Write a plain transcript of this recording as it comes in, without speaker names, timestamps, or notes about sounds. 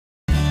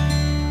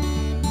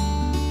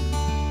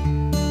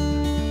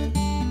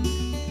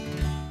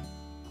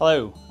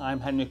Hello,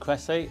 I'm Henry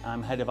Cressey.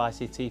 I'm Head of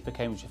ICT for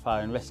Cambridgeshire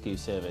Fire and Rescue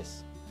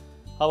Service.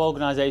 Our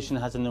organisation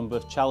has a number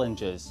of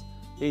challenges.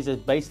 These are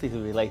basically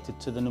related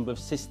to the number of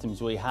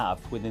systems we have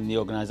within the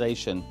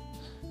organisation.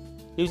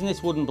 Using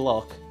this wooden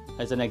block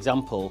as an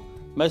example,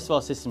 most of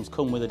our systems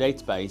come with a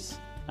database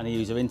and a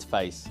user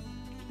interface.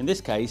 In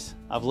this case,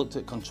 I've looked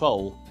at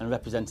control and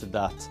represented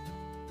that.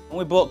 When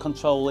we brought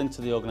control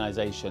into the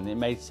organisation, it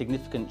made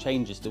significant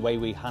changes to the way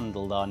we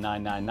handled our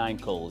 999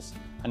 calls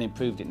and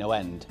improved it no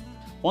end.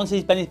 Once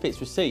these benefits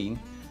were seen,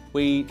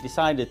 we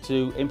decided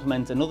to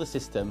implement another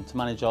system to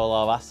manage all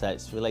our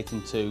assets relating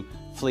to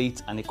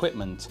fleet and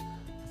equipment.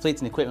 The Fleet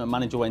and Equipment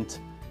Manager went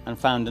and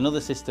found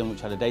another system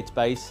which had a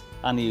database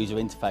and a user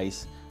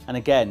interface, and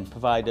again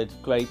provided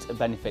great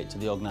benefit to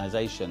the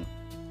organisation.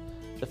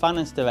 The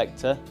Finance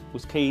Director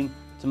was keen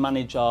to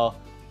manage our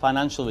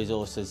financial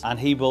resources, and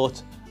he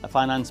bought a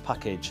finance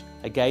package,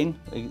 again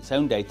its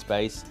own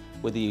database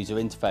with a user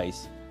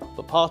interface.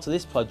 But part of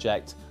this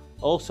project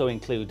also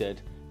included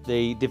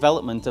the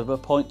development of a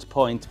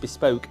point-to-point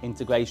bespoke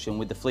integration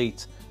with the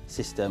fleet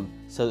system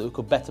so that we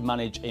could better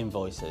manage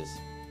invoices.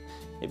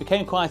 It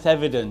became quite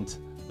evident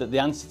that the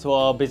answer to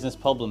our business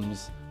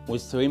problems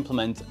was to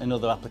implement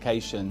another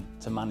application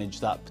to manage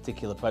that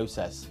particular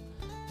process.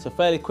 So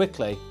fairly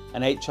quickly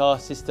an HR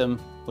system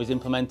was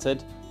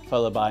implemented,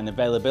 followed by an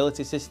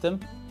availability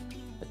system,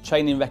 a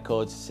training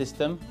records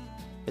system,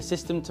 a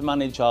system to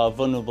manage our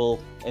vulnerable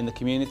in the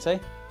community,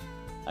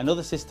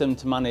 another system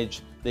to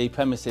manage the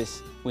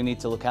premises we need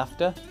to look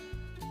after,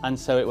 and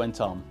so it went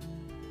on.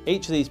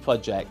 Each of these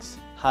projects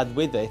had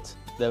with it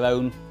their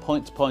own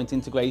point-to-point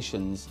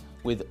integrations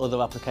with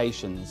other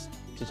applications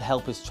to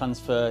help us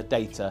transfer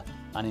data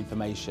and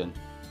information.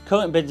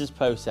 Current business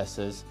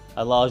processes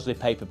are largely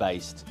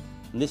paper-based,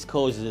 and this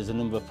causes us a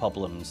number of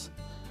problems.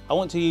 I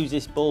want to use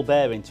this ball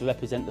bearing to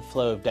represent the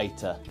flow of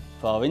data.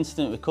 For our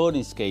incident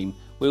recording scheme,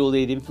 we will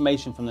need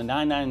information from the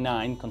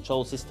 999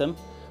 control system.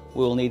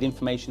 We will need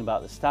information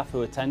about the staff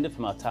who attended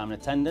from our time and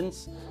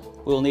attendance.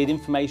 We will need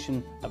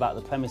information about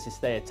the premises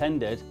they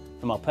attended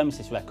from our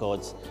premises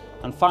records.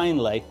 And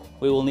finally,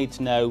 we will need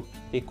to know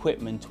the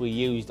equipment we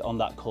used on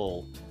that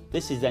call.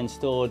 This is then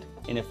stored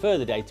in a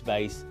further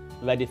database,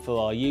 ready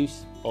for our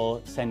use or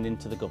sending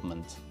to the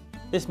government.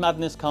 This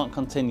madness can't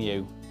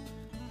continue,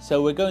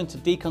 so we're going to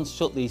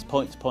deconstruct these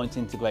point-to-point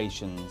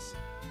integrations.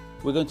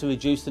 We're going to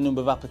reduce the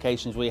number of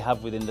applications we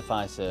have within the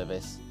fire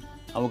service,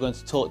 and we're going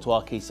to talk to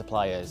our key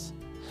suppliers.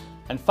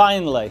 And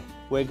finally,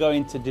 we're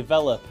going to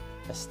develop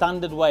a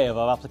standard way of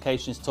our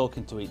applications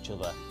talking to each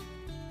other.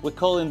 We're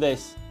calling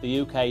this the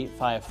UK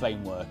Fire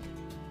Framework.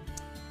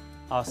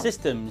 Our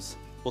systems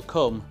will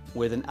come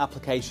with an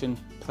application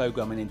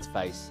programming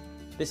interface.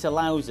 This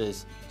allows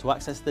us to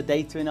access the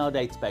data in our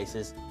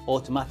databases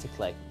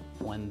automatically.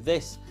 When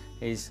this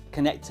is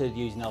connected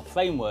using our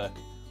framework,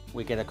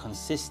 we get a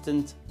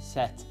consistent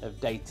set of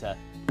data.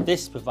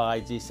 This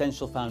provides the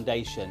essential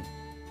foundation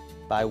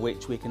by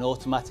which we can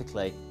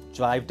automatically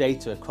drive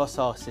data across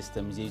our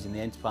systems using the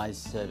Enterprise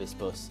Service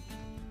Bus.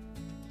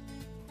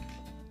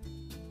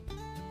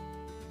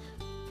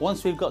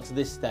 Once we've got to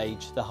this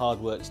stage, the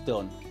hard work's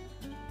done,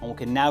 and we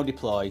can now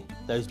deploy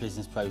those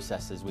business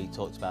processes we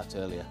talked about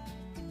earlier.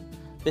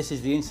 This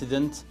is the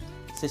incident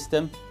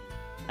system,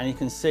 and you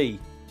can see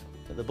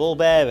that the ball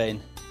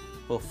bearing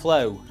will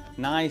flow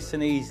nice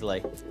and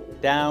easily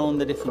down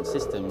the different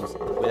systems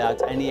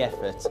without any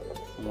effort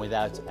and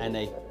without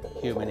any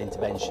human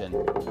intervention,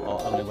 or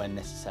only when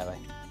necessary.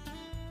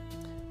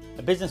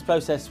 A business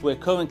process we're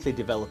currently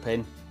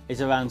developing is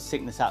around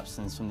sickness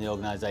absence from the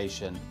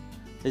organisation.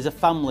 There's a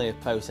family of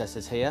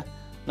processes here.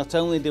 Not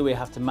only do we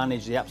have to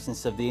manage the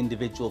absence of the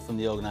individual from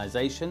the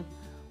organisation,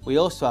 we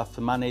also have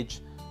to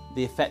manage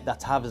the effect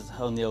that has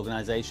on the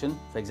organisation,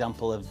 for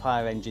example, a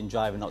fire engine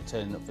driver not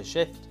turning up for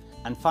shift.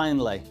 And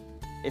finally,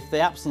 if the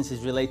absence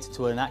is related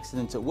to an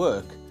accident at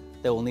work,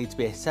 there will need to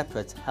be a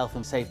separate health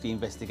and safety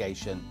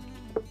investigation.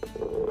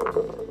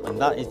 When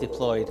that is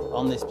deployed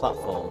on this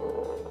platform,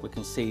 we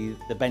can see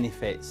the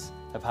benefits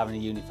of having a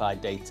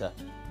unified data.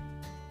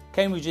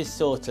 Cambridge is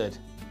sorted.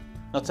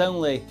 Not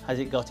only has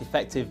it got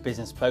effective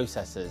business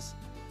processes,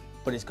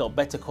 but it's got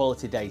better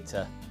quality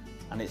data,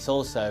 and it's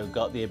also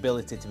got the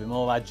ability to be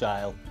more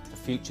agile for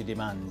future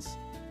demands.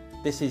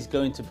 This is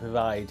going to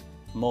provide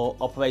more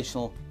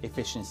operational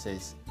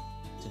efficiencies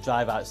to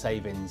drive out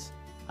savings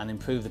and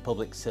improve the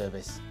public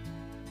service.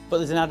 But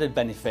there's an added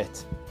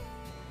benefit.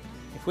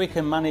 If we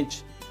can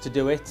manage to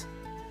do it,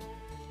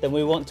 then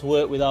we want to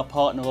work with our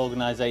partner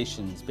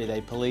organisations, be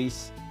they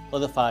police,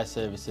 other fire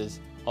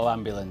services or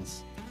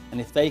ambulance. And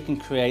if they can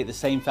create the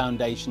same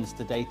foundations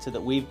to data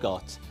that we've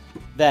got,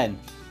 then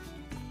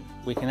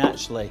we can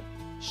actually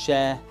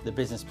share the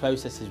business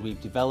processes we've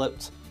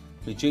developed,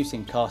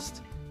 reducing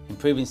cost,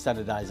 improving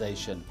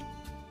standardisation,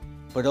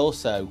 but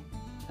also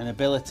an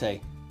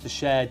ability to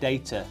share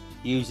data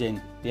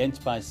using the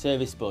Enterprise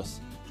Service Bus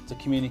to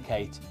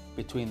communicate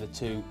between the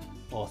 2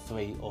 or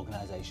 3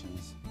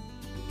 organisations.